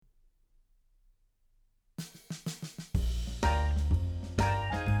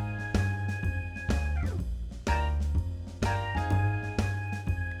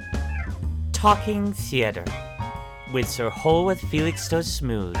Talking Theatre with Sir Holworth Felixstowe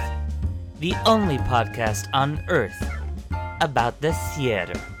Smooth, the only podcast on Earth about the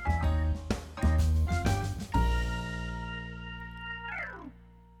theatre.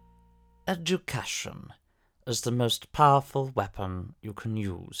 Education is the most powerful weapon you can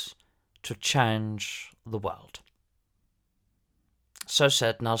use to change the world. So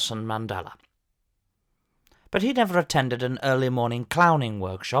said Nelson Mandela. But he never attended an early morning clowning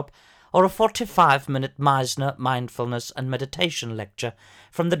workshop or a 45-minute Meisner mindfulness and meditation lecture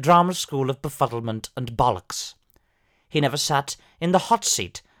from the drama school of befuddlement and bollocks. He never sat in the hot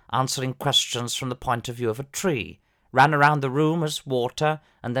seat answering questions from the point of view of a tree, ran around the room as water,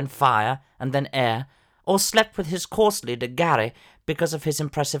 and then fire, and then air, or slept with his course leader Gary because of his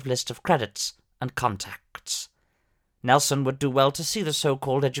impressive list of credits and contacts. Nelson would do well to see the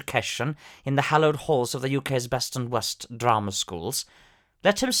so-called education in the hallowed halls of the UK's best and worst drama schools.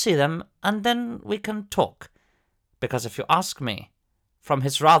 Let him see them, and then we can talk. Because if you ask me, from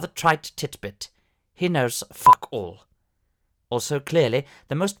his rather trite titbit, he knows fuck all. Also, clearly,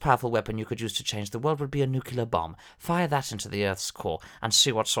 the most powerful weapon you could use to change the world would be a nuclear bomb. Fire that into the Earth's core, and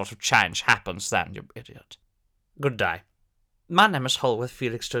see what sort of change happens then, you idiot. Good day. My name is Holworth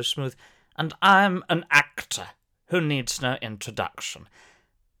Felixstowe Smooth, and I'm an actor who needs no introduction.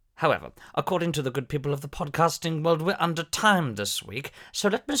 However, according to the good people of the podcasting world, we're under time this week, so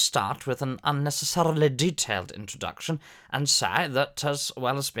let me start with an unnecessarily detailed introduction and say that, as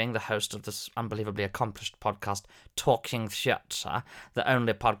well as being the host of this unbelievably accomplished podcast, Talking Theatre, the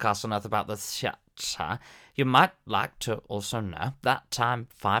only podcast on earth about the theatre, you might like to also know that I'm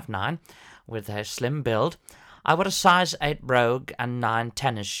 5'9", with a slim build. I wear a size 8 brogue and 9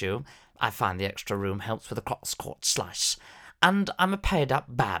 tennis shoe. I find the extra room helps with a cross-court slice. And I'm a paid-up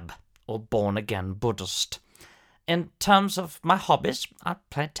Bab, or born-again Buddhist. In terms of my hobbies, I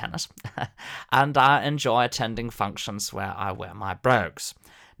play tennis, and I enjoy attending functions where I wear my brogues.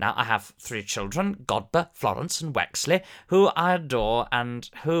 Now, I have 3 children, Godber, Florence, and Wexley, who I adore, and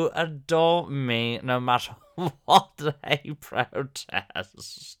who adore me no matter what they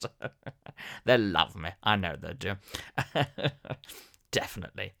protest. They love me, I know they do.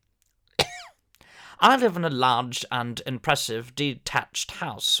 Definitely. I live in a large and impressive detached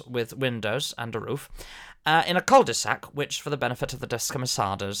house with windows and a roof, in a cul-de-sac, which, for the benefit of the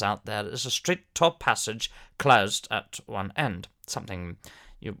descamisados out there, is a street-top passage closed at one end, something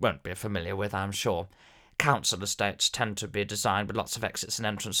you won't be familiar with, I'm sure. Council estates tend to be designed with lots of exits and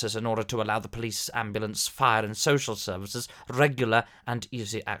entrances in order to allow the police, ambulance, fire and social services regular and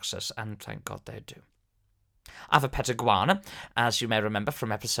easy access, and thank God they do. I have a pet iguana, as you may remember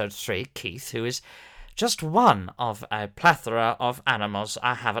from episode 3, Keith, who is just one of a plethora of animals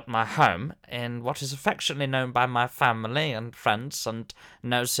I have at my home in what is affectionately known by my family and friends and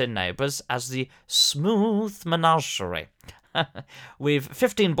nosy neighbours as the Smooth Menagerie. We've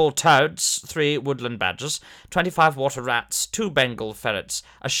 15 bull toads, 3 woodland badgers, 25 water rats, 2 Bengal ferrets,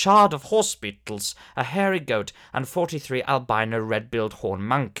 a shard of horse beetles, a hairy goat, and 43 albino red-billed horn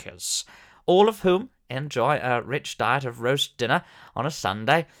monkeys, all of whom enjoy a rich diet of roast dinner on a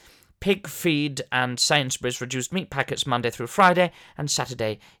Sunday, pig feed and Sainsbury's reduced meat packets Monday through Friday, and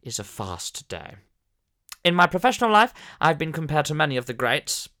Saturday is a fast day. In my professional life, I've been compared to many of the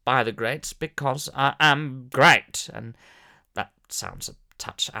greats, by the greats, because I am great, and that sounds a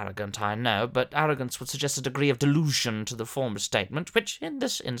touch arrogant, I know, but arrogance would suggest a degree of delusion to the former statement, which, in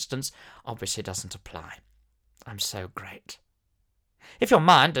this instance, obviously doesn't apply. I'm so great. If your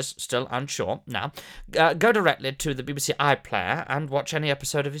mind is still unsure, now, go directly to the BBC iPlayer and watch any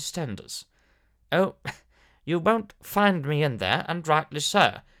episode of EastEnders. Oh, you won't find me in there, and rightly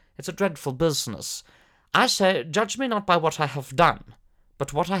so. It's a dreadful business. I say, judge me not by what I have done,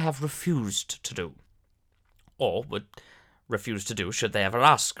 but what I have refused to do. Or would refuse to do should they ever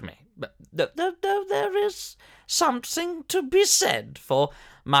ask me. But there is something to be said for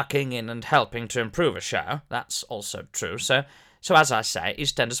mucking in and helping to improve a show. That's also true, So as I say,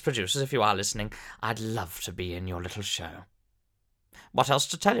 EastEnders producers, if you are listening, I'd love to be in your little show. What else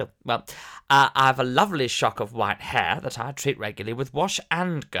to tell you? Well, I have a lovely shock of white hair that I treat regularly with Wash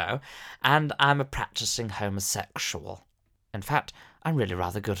and Go, and I'm a practising homosexual. In fact, I'm really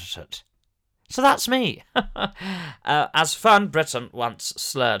rather good at it. So that's me. As Fern Britton once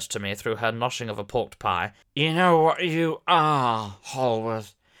slurred to me through her noshing of a pork pie, "You know what you are,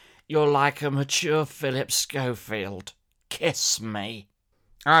 Holworth? You're like a mature Philip Schofield. Kiss me."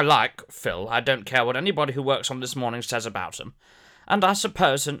 I like Phil. I don't care what anybody who works on This Morning says about him. And I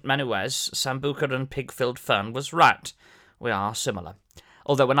suppose in many ways Sambuca and Pig-filled Fern was right. We are similar.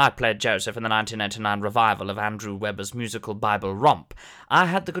 Although when I played Joseph in the 1989 revival of Andrew Webber's musical Bible Romp, I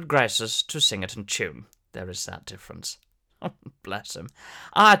had the good graces to sing it in tune. There is that difference. Bless him.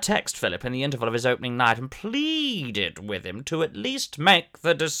 I texted Philip in the interval of his opening night and pleaded with him to at least make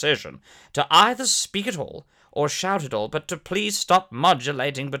the decision to either speak at all or shout at all, but to please stop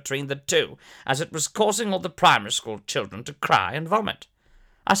modulating between the two, as it was causing all the primary school children to cry and vomit.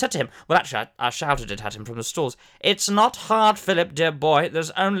 I said to him, well, actually, I shouted it at him from the stalls, "It's not hard, Philip, dear boy. There's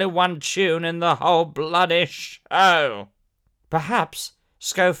only one tune in the whole bloody show." Perhaps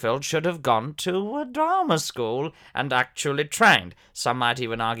Schofield should have gone to a drama school and actually trained. Some might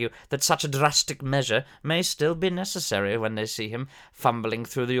even argue that such a drastic measure may still be necessary when they see him fumbling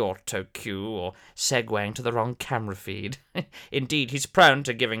through the auto cue or segueing to the wrong camera feed. Indeed, he's prone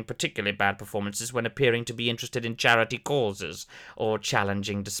to giving particularly bad performances when appearing to be interested in charity causes or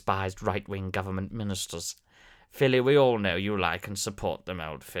challenging despised right-wing government ministers. Philly, we all know you like and support them,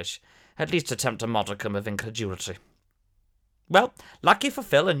 old fish. At least attempt a modicum of incredulity. Well, lucky for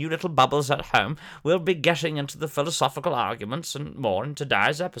Phil and you little bubbles at home, we'll be getting into the philosophical arguments and more in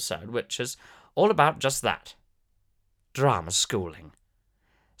today's episode, which is all about just that. Drama schooling.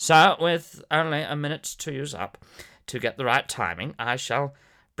 So, with only a minute to use up to get the right timing, I shall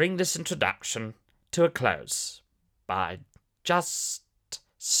bring this introduction to a close by just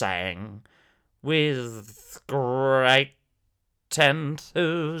saying, with great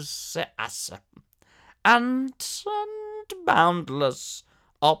enthusiasm and boundless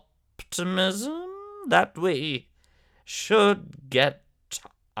optimism, that we should get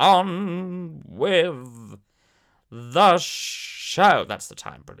on with the show. That's the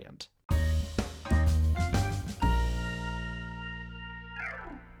time. Brilliant.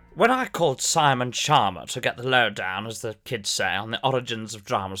 When I called Simon Charmer to get the lowdown, as the kids say, on the origins of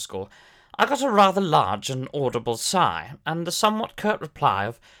drama school, I got a rather large and audible sigh, and the somewhat curt reply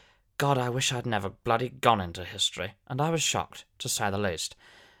of, "God, I wish I'd never bloody gone into history," and I was shocked, to say the least.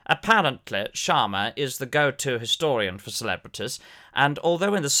 Apparently, Charmer is the go-to historian for celebrities, and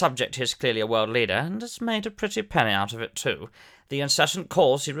although in the subject he is clearly a world leader, and has made a pretty penny out of it too, the incessant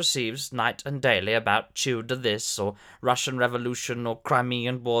calls he receives night and daily about Tudor this, or Russian Revolution, or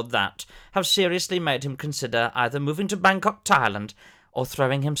Crimean War that, have seriously made him consider either moving to Bangkok, Thailand, or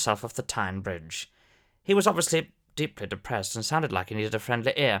throwing himself off the Tyne Bridge. He was obviously deeply depressed and sounded like he needed a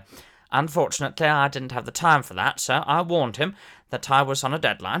friendly ear. Unfortunately, I didn't have the time for that, so I warned him that I was on a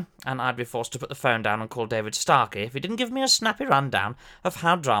deadline, and I'd be forced to put the phone down and call David Starkey if he didn't give me a snappy rundown of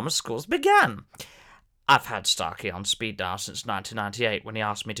how drama schools began. I've had Starkey on speed dial since 1998 when he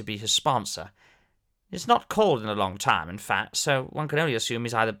asked me to be his sponsor. He's not called in a long time, in fact, so one can only assume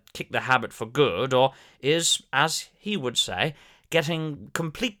he's either kicked the habit for good or is, as he would say, getting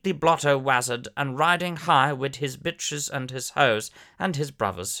completely blotto-wazzered and riding high with his bitches and his hoes and his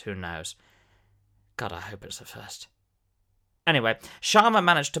brothers, who knows. God, I hope it's the first. Anyway, Charmer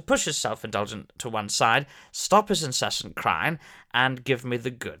managed to push his self-indulgence to one side, stop his incessant crying, and give me the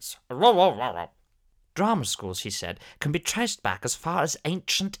goods. Drama schools, he said, can be traced back as far as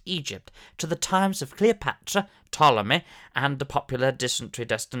ancient Egypt, to the times of Cleopatra, Ptolemy, and the popular dysentery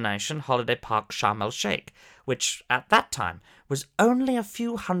destination Holiday Park Sharm el-Sheikh, which, at that time, was only a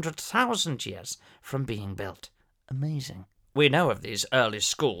few 100,000 years from being built. Amazing. We know of these early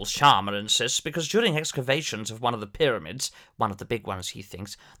schools, Charmer insists, because during excavations of one of the pyramids, one of the big ones he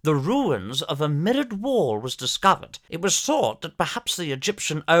thinks, the ruins of a mirrored wall was discovered. It was thought that perhaps the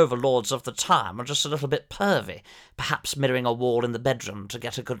Egyptian overlords of the time were just a little bit pervy, perhaps mirroring a wall in the bedroom to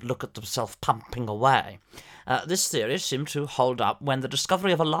get a good look at themselves pumping away. This theory seemed to hold up when the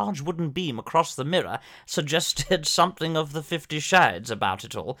discovery of a large wooden beam across the mirror suggested something of the 50 Shades about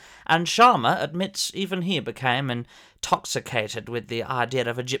it all, and Charmer admits even he became intoxicated with the idea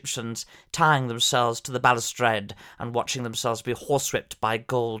of Egyptians tying themselves to the balustrade and watching themselves be horsewhipped by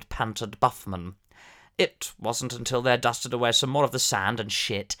gold-panted buffmen. It wasn't until they dusted away some more of the sand and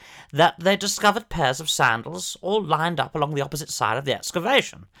shit that they discovered pairs of sandals all lined up along the opposite side of the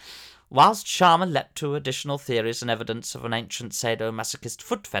excavation. Whilst Charmer leapt to additional theories and evidence of an ancient sadomasochist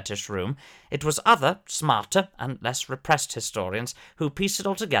foot fetish room, it was other, smarter, and less repressed historians who pieced it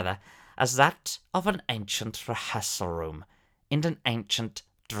all together as that of an ancient rehearsal room in an ancient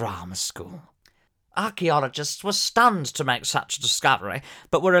drama school. Archaeologists were stunned to make such a discovery,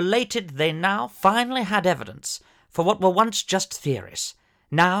 but were elated they now finally had evidence for what were once just theories.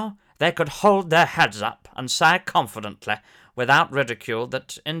 Now they could hold their heads up and say confidently, without ridicule,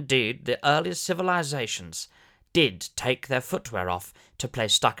 that indeed the earliest civilizations did take their footwear off to play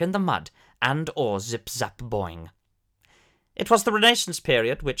stuck in the mud and or zip-zap boing. It was the Renaissance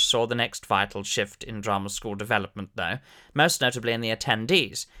period which saw the next vital shift in drama school development, though, most notably in the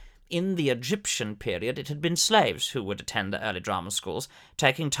attendees. In the Egyptian period, it had been slaves who would attend the early drama schools,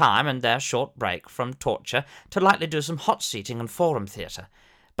 taking time in their short break from torture to lightly do some hot seating and forum theatre.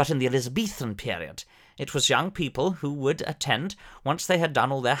 But in the Elizabethan period, it was young people who would attend once they had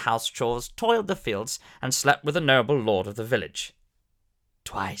done all their house chores, toiled the fields, and slept with the noble lord of the village.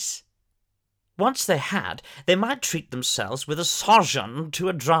 Twice. Once they had, they might treat themselves with a sojourn to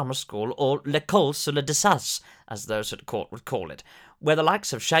a drama school, or l'école sur le dessous, as those at court would call it, where the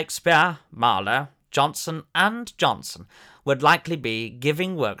likes of Shakespeare, Marlowe, Johnson, and Johnson would likely be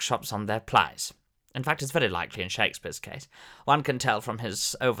giving workshops on their plays. In fact, it's very likely in Shakespeare's case. One can tell from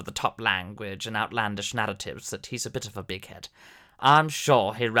his over-the-top language and outlandish narratives that he's a bit of a big head. I'm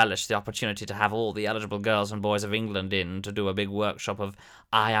sure he relished the opportunity to have all the eligible girls and boys of England in to do a big workshop of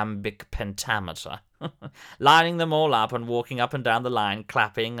iambic pentameter, lining them all up and walking up and down the line,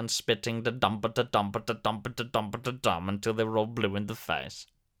 clapping and spitting da dumpa da dumpa da dumpa da dumpa da dum until they were all blue in the face.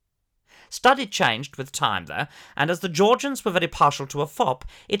 Study changed with time, though, and as the Georgians were very partial to a fop,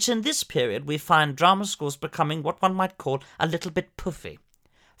 it's in this period we find drama schools becoming what one might call a little bit puffy.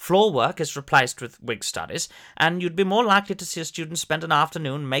 Floor work is replaced with wig studies, and you'd be more likely to see a student spend an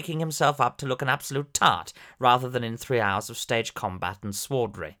afternoon making himself up to look an absolute tart, rather than in 3 hours of stage combat and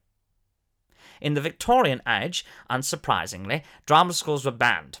swordry. In the Victorian age, unsurprisingly, drama schools were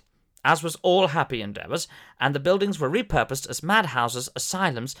banned, as was all happy endeavours, and the buildings were repurposed as madhouses,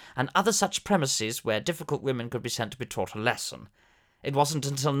 asylums, and other such premises where difficult women could be sent to be taught a lesson. It wasn't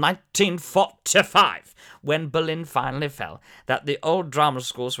until 1945, when Berlin finally fell, that the old drama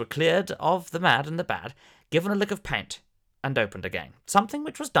schools were cleared of the mad and the bad, given a lick of paint, and opened again, something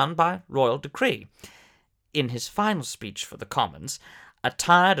which was done by royal decree. In his final speech for the Commons, a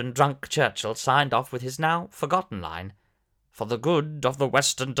tired and drunk Churchill signed off with his now forgotten line, "For the good of the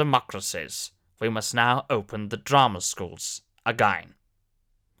Western democracies, we must now open the drama schools again."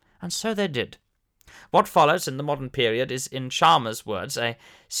 And so they did. What follows in the modern period is, in Sharma's words, a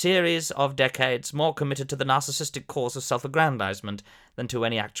series of decades more committed to the narcissistic cause of self-aggrandizement than to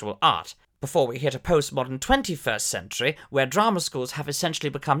any actual art, before we hit a postmodern 21st century where drama schools have essentially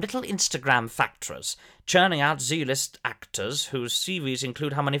become little Instagram factories, churning out Z-list actors whose CVs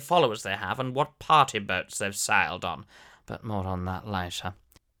include how many followers they have and what party boats they've sailed on. But more on that later.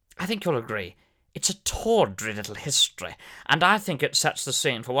 I think you'll agree. It's a tawdry little history, and I think it sets the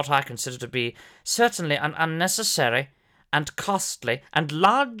scene for what I consider to be certainly an unnecessary and costly and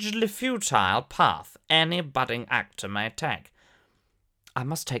largely futile path any budding actor may take. I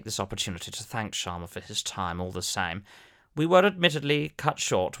must take this opportunity to thank Sharma for his time all the same. We were admittedly cut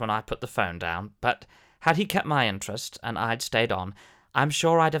short when I put the phone down, but had he kept my interest and I'd stayed on, I'm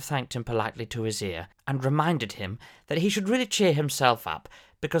sure I'd have thanked him politely to his ear and reminded him that he should really cheer himself up,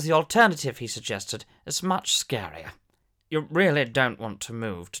 because the alternative he suggested is much scarier. You really don't want to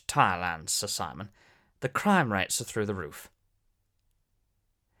move to Thailand, Sir Simon. The crime rates are through the roof.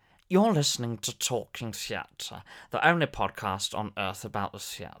 You're listening to Talking Theatre, the only podcast on Earth about the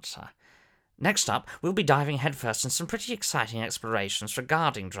theatre. Next up, we'll be diving headfirst in some pretty exciting explorations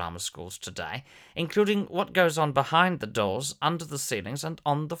regarding drama schools today, including what goes on behind the doors, under the ceilings, and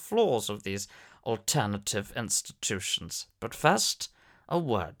on the floors of these alternative institutions. But first, a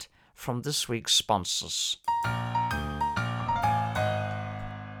word from this week's sponsors.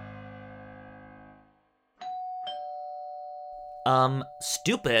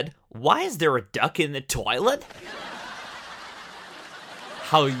 Stupid, why is there a duck in the toilet?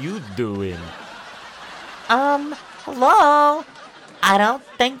 How you doing? Hello? I don't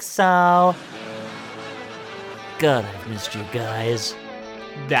think so. God, I've missed you guys.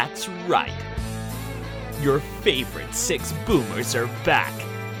 That's right. Your favorite 6 boomers are back.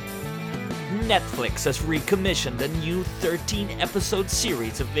 Netflix has recommissioned a new 13-episode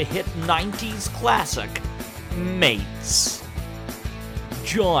series of the hit 90s classic, Mates.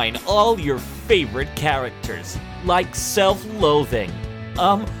 Join all your favorite characters, like Self-Loathing.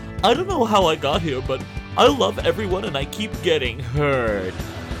 I don't know how I got here, but I love everyone and I keep getting hurt.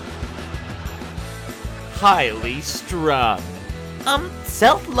 Highly Strung.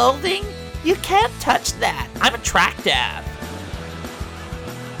 Self-loathing? You can't touch that. I'm attractive.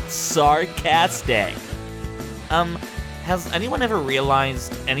 Sarcastic. Has anyone ever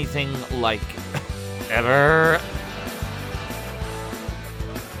realized anything like ever?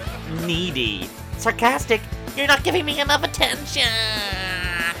 Needy. Sarcastic. You're not giving me enough attention.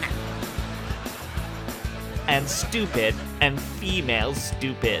 And stupid and female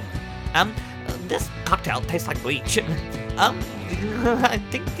stupid. This cocktail tastes like bleach. I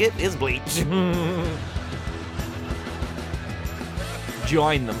think it is bleach.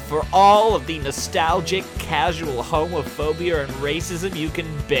 Join them for all of the nostalgic, casual homophobia and racism you can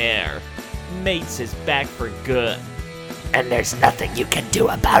bear. Mates is back for good. And there's nothing you can do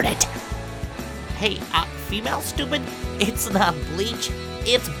about it. Hey, female stupid? It's not bleach.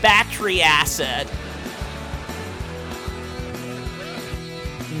 It's battery acid.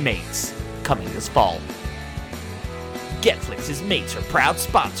 Mates, coming this fall. Getflix's Mates are proud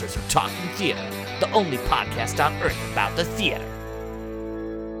sponsors of Talking Theater, the only podcast on earth about the theater.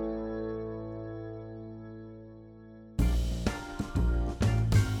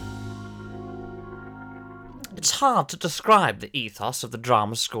 It's hard to describe the ethos of the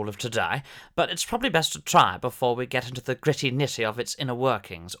drama school of today, but it's probably best to try before we get into the gritty nitty of its inner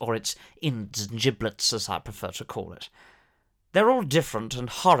workings, or its ins and giblets, as I prefer to call it. They're all different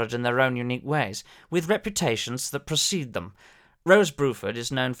and horrid in their own unique ways, with reputations that precede them. Rose Bruford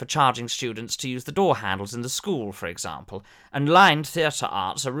is known for charging students to use the door handles in the school, for example, and lined theatre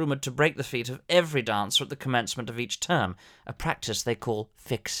arts are rumoured to break the feet of every dancer at the commencement of each term, a practice they call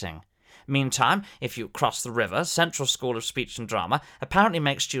fixing. Meantime, if you cross the river, Central School of Speech and Drama apparently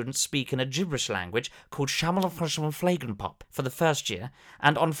makes students speak in a gibberish language called Shamalaflagenpop for the first year,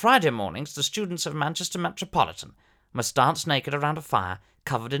 and on Friday mornings the students of Manchester Metropolitan must dance naked around a fire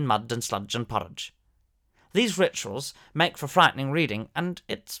covered in mud and sludge and porridge. These rituals make for frightening reading, and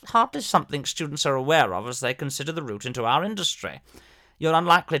it's hardly something students are aware of as they consider the route into our industry. You're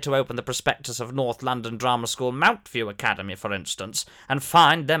unlikely to open the prospectus of North London Drama School Mountview Academy, for instance, and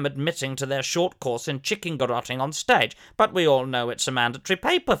find them admitting to their short course in chicken garroting on stage, but we all know it's a mandatory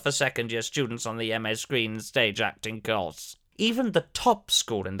paper for second-year students on the MA Screen and Stage Acting course. Even the top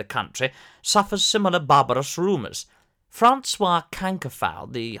school in the country suffers similar barbarous rumours. Francois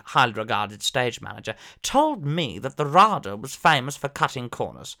Cankerfowl, the highly regarded stage manager, told me that the RADA was famous for cutting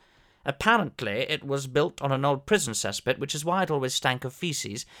corners. Apparently, it was built on an old prison cesspit, which is why it always stank of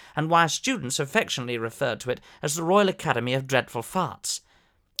feces, and why students affectionately referred to it as the Royal Academy of Dreadful Farts.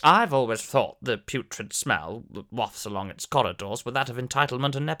 I've always thought the putrid smell that wafts along its corridors were that of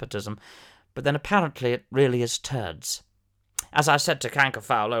entitlement and nepotism, but then apparently it really is turds. As I said to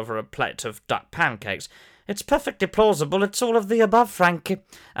Cankerfowl over a plate of duck pancakes, "It's perfectly plausible it's all of the above, Frankie,"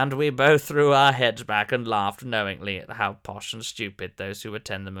 and we both threw our heads back and laughed knowingly at how posh and stupid those who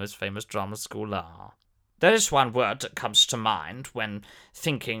attend the most famous drama school are. There is one word that comes to mind when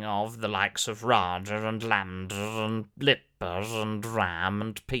thinking of the likes of RADA and Lambda and Lipper and RAM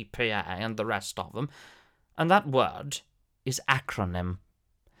and PPA and the rest of them, and that word is acronym.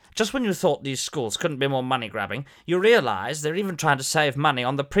 Just when you thought these schools couldn't be more money-grabbing, you realise they're even trying to save money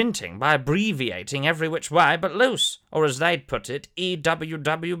on the printing by abbreviating every which way but loose, or as they'd put it,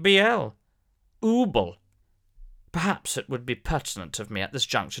 EWWBL. Ooble. Perhaps it would be pertinent of me at this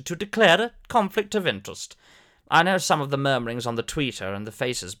juncture to declare a conflict of interest. I know some of the murmurings on the Twitter and the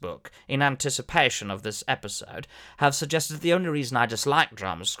Facebook, in anticipation of this episode, have suggested the only reason I dislike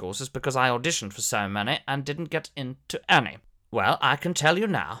drama schools is because I auditioned for so many and didn't get into any. Well, I can tell you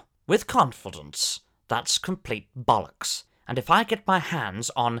now, with confidence, that's complete bollocks. And if I get my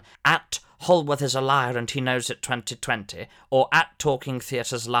hands on @Holworth is a liar and he knows it 2020, or @Talking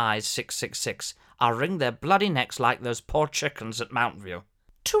Theatre's Lies 666, I'll wring their bloody necks like those poor chickens at Mountview.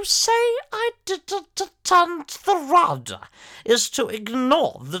 To say I didn't attend the RADA is to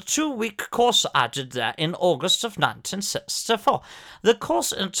ignore the 2-week course I did there in August of 1964. The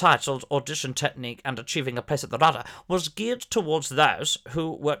course entitled Audition Technique and Achieving a Place at the RADA was geared towards those who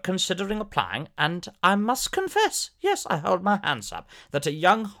were considering applying, and I must confess, yes, I hold my hands up, that a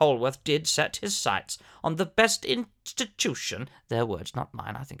young Holworth did set his sights on the best institution, their words, not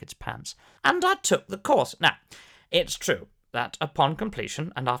mine, I think it's Pan's, and I took the course. Now, it's true that upon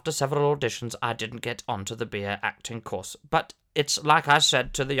completion, and after several auditions, I didn't get onto the BA acting course. But it's like I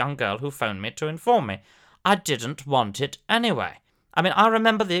said to the young girl who phoned me to inform me. I didn't want it anyway. I mean, I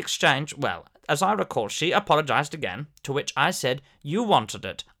remember the exchange, well, as I recall, she apologised again, to which I said, "You wanted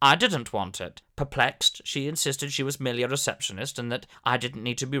it. I didn't want it." Perplexed, she insisted she was merely a receptionist and that I didn't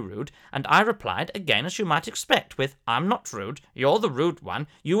need to be rude, and I replied, again as you might expect, with, "I'm not rude. You're the rude one.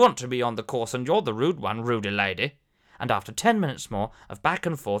 You want to be on the course and you're the rude one, rudy lady." And after 10 minutes more of back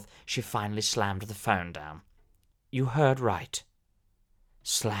and forth, she finally slammed the phone down. You heard right.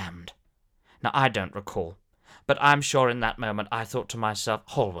 Slammed. Now, I don't recall, but I'm sure in that moment I thought to myself,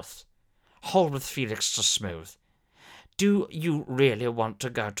 Holworth Felix de Smooth, do you really want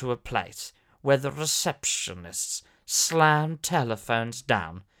to go to a place where the receptionists slam telephones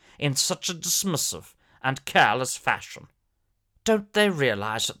down in such a dismissive and careless fashion? Don't they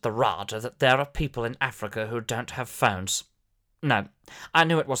realise at the RADA that there are people in Africa who don't have phones? No, I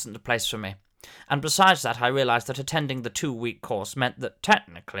knew it wasn't the place for me. And besides that, I realised that attending the 2-week course meant that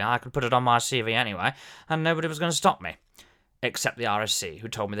technically I could put it on my CV anyway, and nobody was going to stop me. Except the RSC, who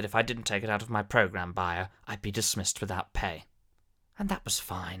told me that if I didn't take it out of my programme bio, I'd be dismissed without pay. And that was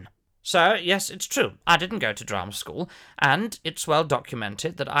fine. So, yes, it's true, I didn't go to drama school, and it's well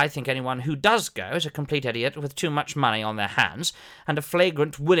documented that I think anyone who does go is a complete idiot with too much money on their hands, and a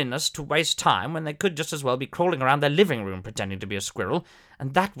flagrant willingness to waste time when they could just as well be crawling around their living room pretending to be a squirrel,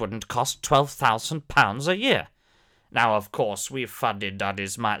 and that wouldn't cost £12,000 a year. Now, of course, we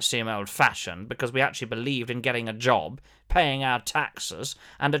fuddy-duddies might seem old-fashioned because we actually believed in getting a job, paying our taxes,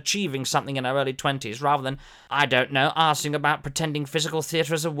 and achieving something in our early 20s rather than, I don't know, arsing about pretending physical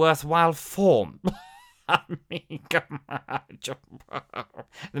theatre is a worthwhile form. I mean, come on,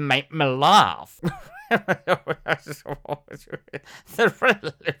 they make me laugh. They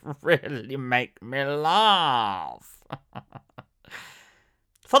really make me laugh.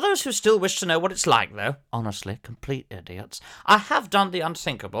 For those who still wish to know what it's like, though, honestly, complete idiots, I have done the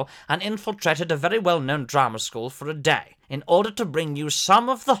unthinkable and infiltrated a very well-known drama school for a day in order to bring you some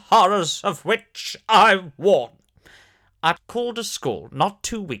of the horrors of which I warn. I called a school not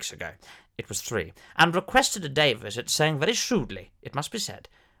 2 weeks ago, it was 3, and requested a day visit, saying very shrewdly, it must be said,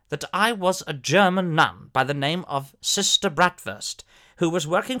 that I was a German nun by the name of Sister Bratwurst, who was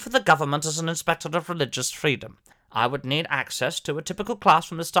working for the government as an inspector of religious freedom. I would need access to a typical class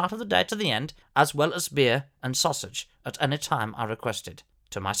from the start of the day to the end, as well as beer and sausage at any time I requested.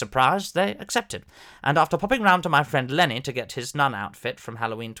 To my surprise, they accepted, and after popping round to my friend Lenny to get his nun outfit from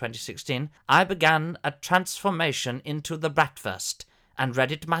Halloween 2016, I began a transformation into the Bratwurst, and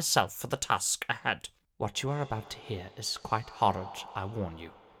readied myself for the task ahead. What you are about to hear is quite horrid, I warn you.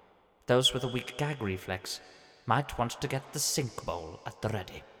 Those with a weak gag reflex might want to get the sink bowl at the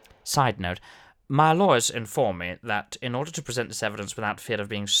ready. Side note, my lawyers inform me that in order to present this evidence without fear of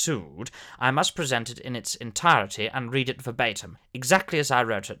being sued, I must present it in its entirety and read it verbatim, exactly as I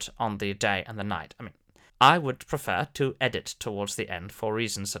wrote it on the day and the night. I would prefer to edit towards the end for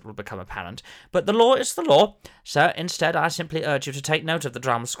reasons that will become apparent, but the law is the law, so instead I simply urge you to take note of the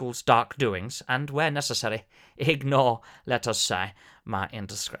drama school's dark doings, and where necessary, ignore, let us say, my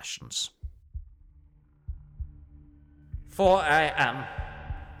indiscretions. 4 a.m.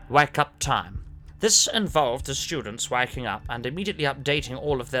 Wake-up time. This involved the students waking up and immediately updating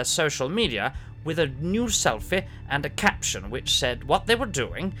all of their social media with a new selfie and a caption which said what they were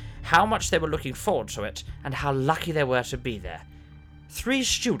doing, how much they were looking forward to it, and how lucky they were to be there. 3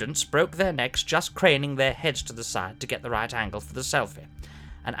 students broke their necks just craning their heads to the side to get the right angle for the selfie.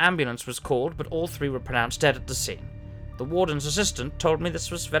 An ambulance was called, but all 3 were pronounced dead at the scene. The warden's assistant told me this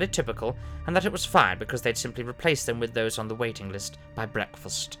was very typical, and that it was fine because they'd simply replaced them with those on the waiting list by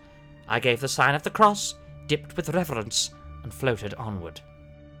breakfast. I gave the sign of the cross, dipped with reverence, and floated onward.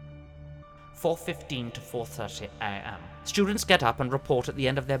 4:15 to 4:30 a.m. Students get up and report at the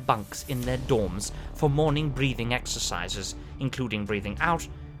end of their bunks in their dorms for morning breathing exercises, including breathing out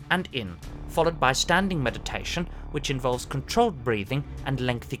and in, followed by standing meditation, which involves controlled breathing and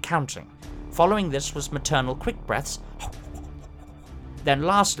lengthy counting. Following this was maternal quick breaths. Then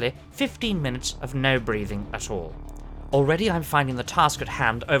lastly, 15 minutes of no breathing at all. Already I'm finding the task at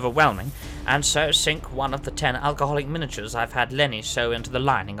hand overwhelming, and so sink one of the 10 alcoholic miniatures I've had Lenny sew into the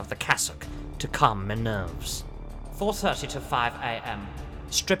lining of the cassock to calm my nerves. 4:30 to 5 a.m.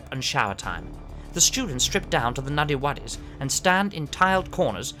 Strip and shower time. The students strip down to the nuddy-wuddies and stand in tiled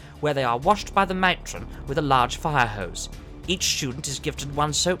corners where they are washed by the matron with a large fire hose. Each student is gifted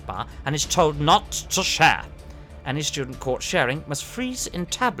 1 soap bar and is told not to share. Any student caught sharing must freeze in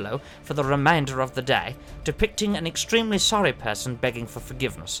tableau for the remainder of the day, depicting an extremely sorry person begging for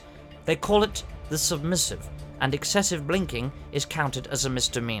forgiveness. They call it the submissive, and excessive blinking is counted as a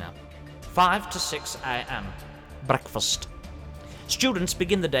misdemeanor. 5 to 6 a.m. Breakfast. Students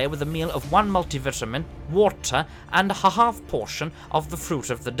begin the day with a meal of 1 multivitamin, water, and a half portion of the fruit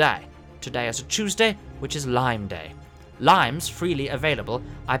of the day. Today is a Tuesday, which is Lime Day. Limes freely available,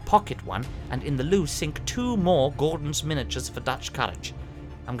 I pocket one, and in the loo sink 2 more Gordon's miniatures for Dutch courage.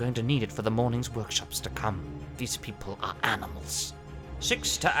 I'm going to need it for the morning's workshops to come. These people are animals.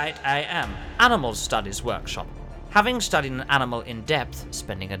 6 to 8 a.m. Animal Studies Workshop. Having studied an animal in depth,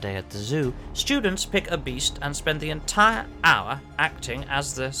 spending a day at the zoo, students pick a beast and spend the entire hour acting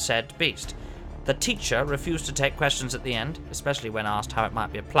as the said beast. The teacher refused to take questions at the end, especially when asked how it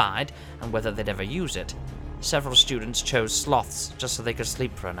might be applied and whether they'd ever use it. Several students chose sloths just so they could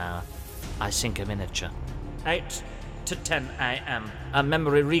sleep for an hour. I sink a miniature. 8 to 10 a.m. A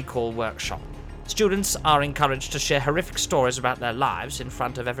memory recall workshop. Students are encouraged to share horrific stories about their lives in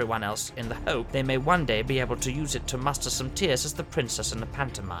front of everyone else in the hope they may one day be able to use it to muster some tears as the princess in the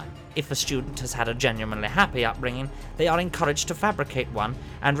pantomime. If a student has had a genuinely happy upbringing, they are encouraged to fabricate one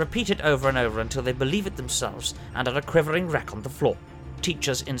and repeat it over and over until they believe it themselves and are a quivering wreck on the floor.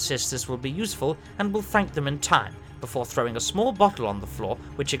 Teachers insist this will be useful and will thank them in time, before throwing a small bottle on the floor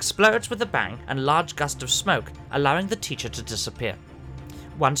which explodes with a bang and large gust of smoke, allowing the teacher to disappear.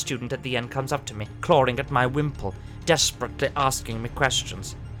 One student at the end comes up to me, clawing at my wimple, desperately asking me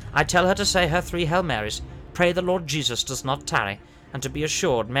questions. I tell her to say her 3 Hail Marys, pray the Lord Jesus does not tarry, and to be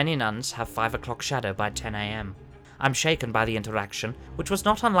assured many nuns have 5 o'clock shadow by 10 a.m. I'm shaken by the interaction, which was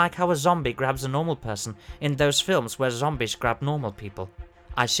not unlike how a zombie grabs a normal person in those films where zombies grab normal people.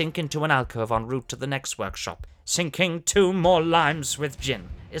 I sink into an alcove en route to the next workshop, sinking 2 more limes with gin.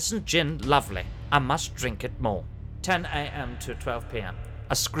 Isn't gin lovely? I must drink it more. 10 a.m. to 12 p.m.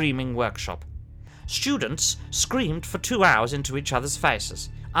 A screaming workshop. Students screamed for 2 hours into each other's faces.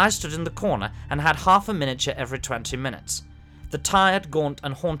 I stood in the corner and had half a miniature every 20 minutes. The tired, gaunt,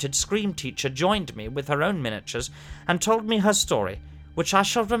 and haunted scream teacher joined me with her own miniatures and told me her story, which I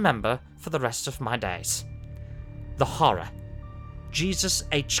shall remember for the rest of my days. The horror. Jesus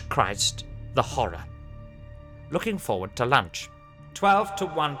H. Christ, the horror. Looking forward to lunch. 12 to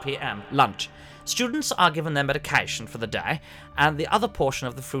 1 p.m. Lunch. Students are given their medication for the day and the other portion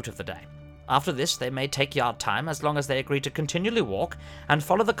of the fruit of the day. After this, they may take yard time as long as they agree to continually walk and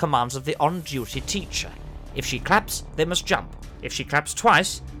follow the commands of the on-duty teacher. If she claps, they must jump. If she claps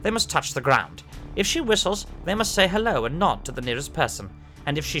twice, they must touch the ground. If she whistles, they must say hello and nod to the nearest person.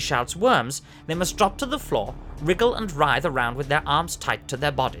 And if she shouts worms, they must drop to the floor, wriggle and writhe around with their arms tight to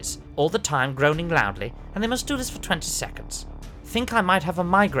their bodies, all the time groaning loudly, and they must do this for 20 seconds. Think I might have a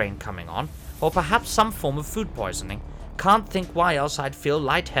migraine coming on, or perhaps some form of food poisoning. Can't think why else I'd feel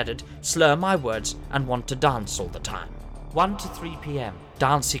lightheaded, slur my words, and want to dance all the time. 1 to 3 p.m.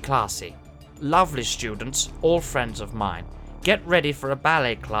 Dancey classy. Lovely students, all friends of mine. Get ready for a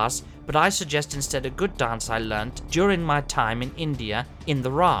ballet class, but I suggest instead a good dance I learnt during my time in India in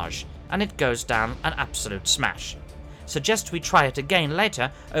the Raj, and it goes down an absolute smash. Suggest we try it again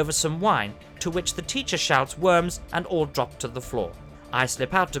later over some wine, to which the teacher shouts worms and all drop to the floor. I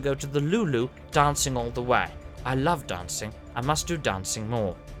slip out to go to the Lulu, dancing all the way. I love dancing. I must do dancing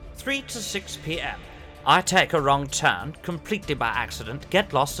more. 3 to 6 p.m. I take a wrong turn, completely by accident,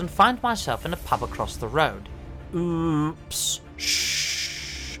 get lost and find myself in a pub across the road. Oops.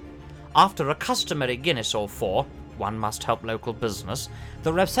 Shh. After a customary Guinness or 4, one must help local business,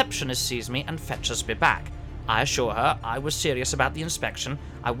 the receptionist sees me and fetches me back. I assure her I was serious about the inspection,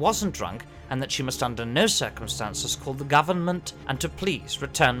 I wasn't drunk, and that she must under no circumstances call the government and to please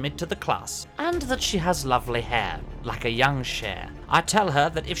return me to the class, and that she has lovely hair, like a young Cher. I tell her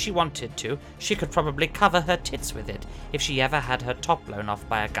that if she wanted to, she could probably cover her tits with it if she ever had her top blown off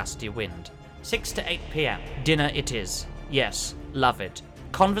by a gusty wind. 6 to 8 p.m. Dinner it is. Yes, love it.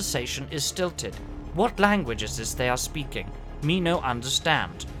 Conversation is stilted. What language is this they are speaking? Me no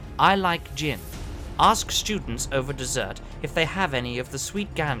understand. I like gin. Ask students over dessert if they have any of the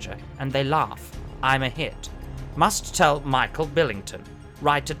sweet ganja, and they laugh. I'm a hit. Must tell Michael Billington.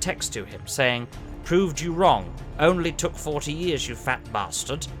 Write a text to him saying, proved you wrong. Only took 40 years, you fat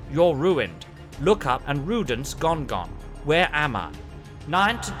bastard. You're ruined. Look up and Rudin's gone. Where am I?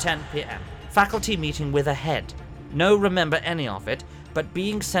 9 to 10 p.m. Faculty meeting with a head. No remember any of it, but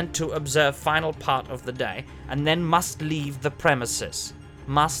being sent to observe final part of the day, and then must leave the premises.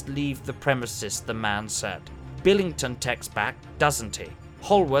 Must leave the premises, the man said. Billington texts back, doesn't he?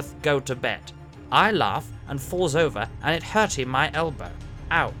 Holworth, go to bed. I laugh and falls over, and it hurt him my elbow.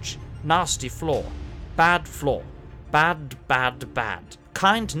 Ouch. Nasty floor. Bad floor. Bad.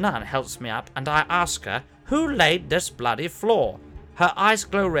 Kind nun helps me up, and I ask her, who laid this bloody floor? Her eyes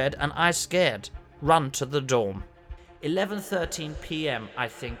glow red, and I scared. Run to the dorm. 11:13 p.m. I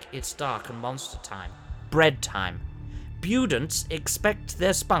think it's dark and monster time. Bread time. Budents expect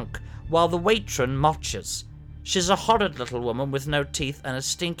their spunk, while the matron motches. She's a horrid little woman with no teeth and a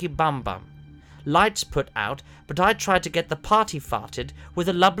stinky bum. Lights put out, but I try to get the party farted with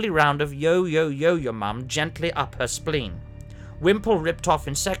a lovely round of yo mum gently up her spleen. Wimple ripped off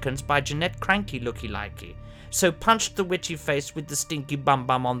in seconds by Jeanette Cranky looky-likey, so punched the witchy face with the stinky bum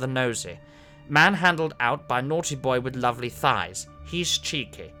on the nosy. Manhandled out by naughty boy with lovely thighs. He's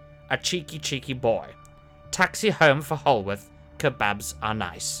cheeky. A cheeky boy. Taxi home for Holworth. Kebabs are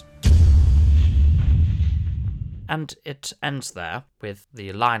nice. And it ends there, with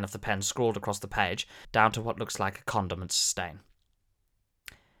the line of the pen scrawled across the page, down to what looks like a condiment stain.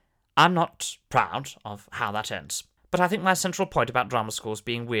 I'm not proud of how that ends, but I think my central point about drama schools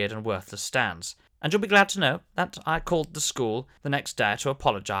being weird and worthless stands. And you'll be glad to know that I called the school the next day to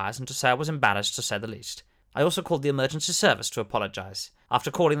apologise and to say I was embarrassed, to say the least. I also called the emergency service to apologise, after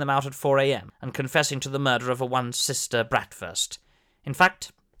calling them out at 4 a.m. and confessing to the murder of one sister Bratwurst. In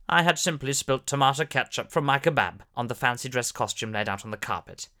fact, I had simply spilt tomato ketchup from my kebab on the fancy dress costume laid out on the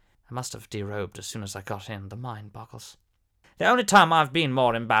carpet. I must have derobed as soon as I got in. The mind boggles. The only time I've been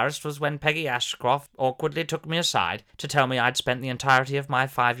more embarrassed was when Peggy Ashcroft awkwardly took me aside to tell me I'd spent the entirety of my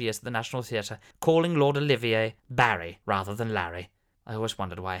 5 years at the National Theatre calling Lord Olivier Barry rather than Larry. I always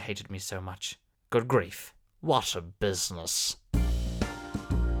wondered why he hated me so much. Good grief. What a business.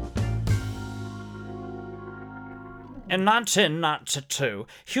 In 1992,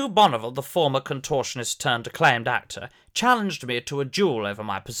 Hugh Bonneville, the former contortionist-turned-acclaimed actor, challenged me to a duel over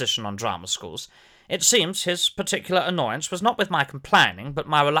my position on drama schools. It seems his particular annoyance was not with my complaining, but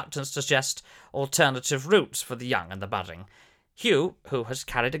my reluctance to suggest alternative routes for the young and the budding. Hugh, who has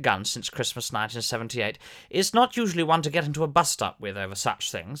carried a gun since Christmas 1978, is not usually one to get into a bust-up with over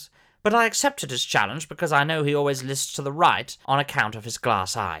such things, but I accepted his challenge because I know he always lists to the right on account of his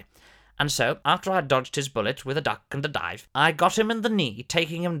glass eye. And so, after I dodged his bullet with a duck and a dive, I got him in the knee,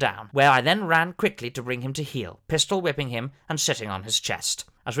 taking him down, where I then ran quickly to bring him to heel, pistol whipping him and sitting on his chest.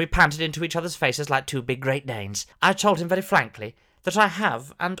 As we panted into each other's faces like two big Great Danes, I told him very frankly that I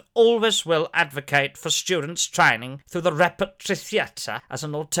have and always will advocate for students training through the repertory theatre as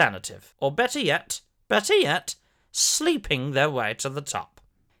an alternative, or better yet, sleeping their way to the top.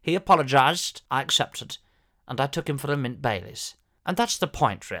 He apologised, I accepted, and I took him for a mint Baileys. And that's the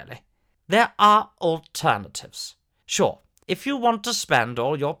point, really. There are alternatives. Sure, if you want to spend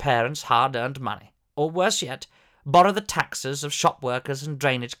all your parents' hard-earned money, or worse yet, borrow the taxes of shop workers and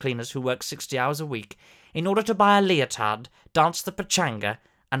drainage cleaners who work 60 hours a week in order to buy a leotard, dance the pachanga,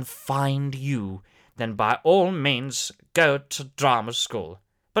 and find you, then by all means go to drama school.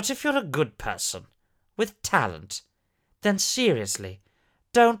 But if you're a good person, with talent, then seriously,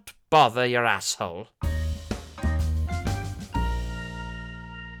 don't bother your asshole.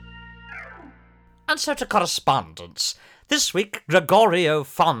 And so to correspondence. This week, Gregorio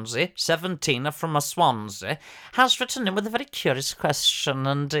Fonzi, 17, from Swansea, has written in with a very curious question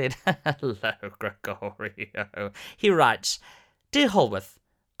indeed. Hello, Gregorio. He writes, Dear Holworth,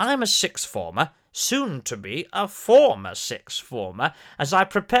 I'm a sixth former, soon to be a former sixth former, as I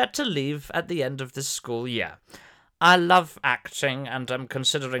prepare to leave at the end of this school year. I love acting and am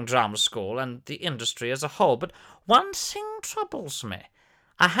considering drama school and the industry as a whole, but one thing troubles me.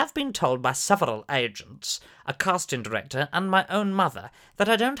 I have been told by several agents, a casting director, and my own mother that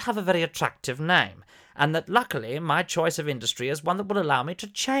I don't have a very attractive name, and that luckily my choice of industry is one that will allow me to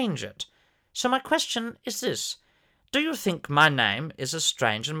change it. So my question is this. Do you think my name is as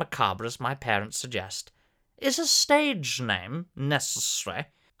strange and macabre as my parents suggest? Is a stage name necessary?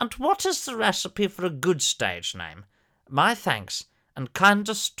 And what is the recipe for a good stage name? My thanks, and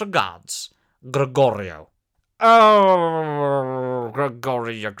kindest regards, Gregorio. Oh,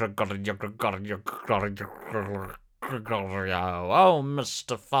 Gregorio. Oh,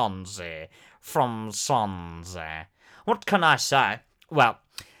 Mr. Fonzie, from Swansea. What can I say? Well,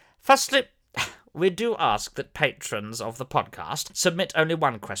 firstly, we do ask that patrons of the podcast submit only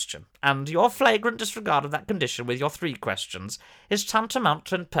one question, and your flagrant disregard of that condition with your 3 questions is tantamount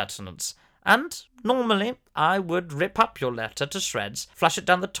to impertinence. And, normally, I would rip up your letter to shreds, flush it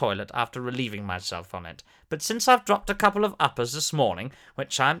down the toilet after relieving myself on it. But since I've dropped a couple of uppers this morning,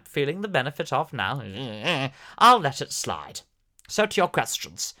 which I'm feeling the benefit of now, I'll let it slide. So to your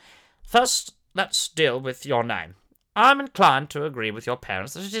questions. First, let's deal with your name. I'm inclined to agree with your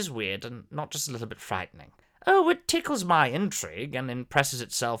parents that it is weird and not just a little bit frightening. Oh, it tickles my intrigue and impresses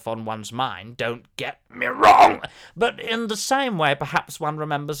itself on one's mind, don't get me wrong, but in the same way perhaps one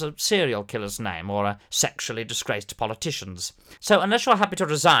remembers a serial killer's name or a sexually disgraced politician's. So unless you're happy to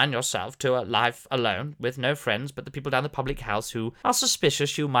resign yourself to a life alone, with no friends but the people down the public house who are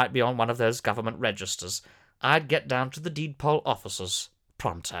suspicious you might be on one of those government registers, I'd get down to the deed poll officers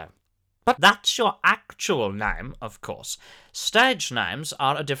pronto. But that's your actual name, of course. Stage names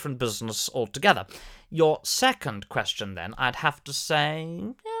are a different business altogether. Your second question, then, I'd have to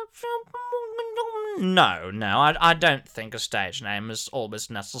say... No, I don't think a stage name is always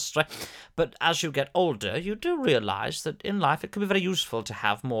necessary. But as you get older, you do realise that in life it can be very useful to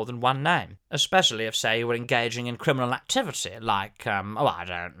have more than one name. Especially if, say, you were engaging in criminal activity, like,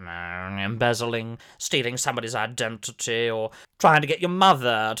 embezzling, stealing somebody's identity, or trying to get your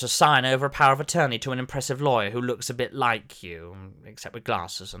mother to sign over a power of attorney to an impressive lawyer who looks a bit like you, except with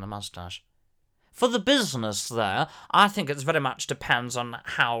glasses and a moustache. For the business, though, I think it very much depends on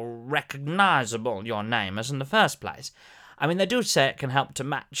how recognisable your name is in the first place. I mean, they do say it can help to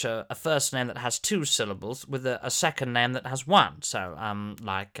match a first name that has 2 syllables with a second name that has 1. So,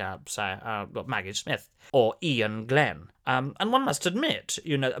 say, Maggie Smith or Ian Glenn. And one must admit,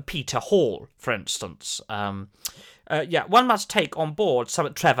 Peter Hall, for instance. One must take on board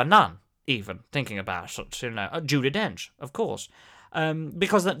some Trevor Nunn, even, thinking about it. Judi Dench, of course.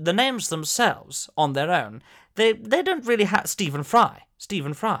 Because the names themselves, on their own, they don't really have... Stephen Fry.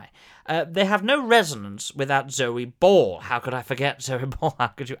 They have no resonance without Zoe Ball. How could I forget Zoe Ball? How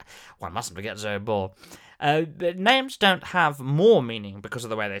could you... One mustn't forget Zoe Ball. Names don't have more meaning because of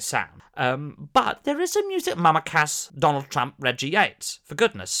the way they sound. But there is a music... Mama Cass, Donald Trump, Reggie Yates, for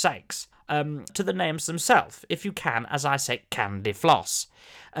goodness sakes. To the names themselves, if you can, as I say, Candy Floss.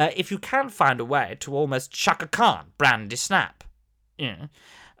 If you can find a way to almost Chaka Khan, Brandy Snap.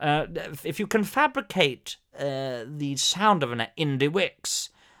 If you can fabricate the sound of an Indie Wicks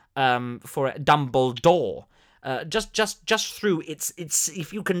for a Dumbledore, just through its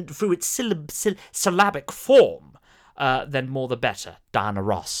if you can through its syllabic form, then more the better. Diana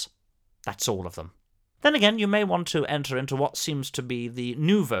Ross, that's all of them. Then again, you may want to enter into what seems to be the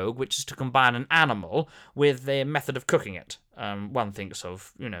new vogue, which is to combine an animal with a method of cooking it. One thinks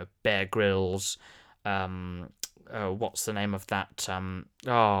of Bear Grylls. What's the name of that?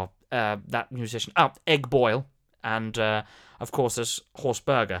 That musician. Egg Boyle, and of course there's Horst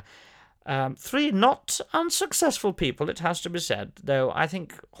Berger. 3 not unsuccessful people, it has to be said, though I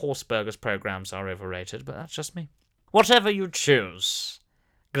think Horst Berger's programs are overrated, but that's just me. Whatever you choose,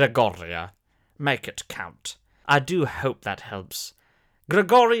 Gregoria, make it count. I do hope that helps.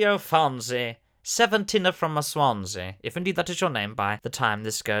 Gregorio Fonzi, 17er from a Swansea, if indeed that is your name by the time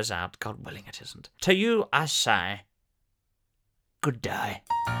this goes out. God willing it isn't. To you I say, good day.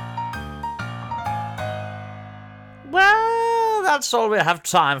 Well, that's all we have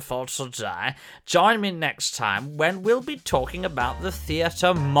time for today. Join me next time when we'll be talking about the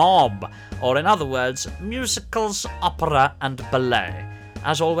theatre mob, or in other words, musicals, opera, and ballet.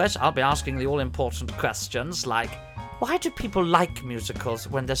 As always, I'll be asking the all-important questions like, why do people like musicals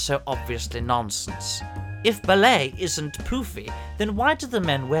when they're so obviously nonsense? If ballet isn't poofy, then why do the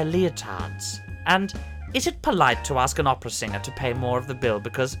men wear leotards? And is it polite to ask an opera singer to pay more of the bill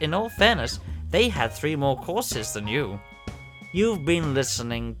because, in all fairness, they had 3 more courses than you? You've been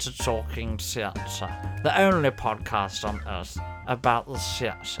listening to Talking Theatre, the only podcast on earth about the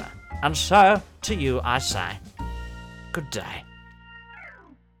theatre. And so, to you I say, good day.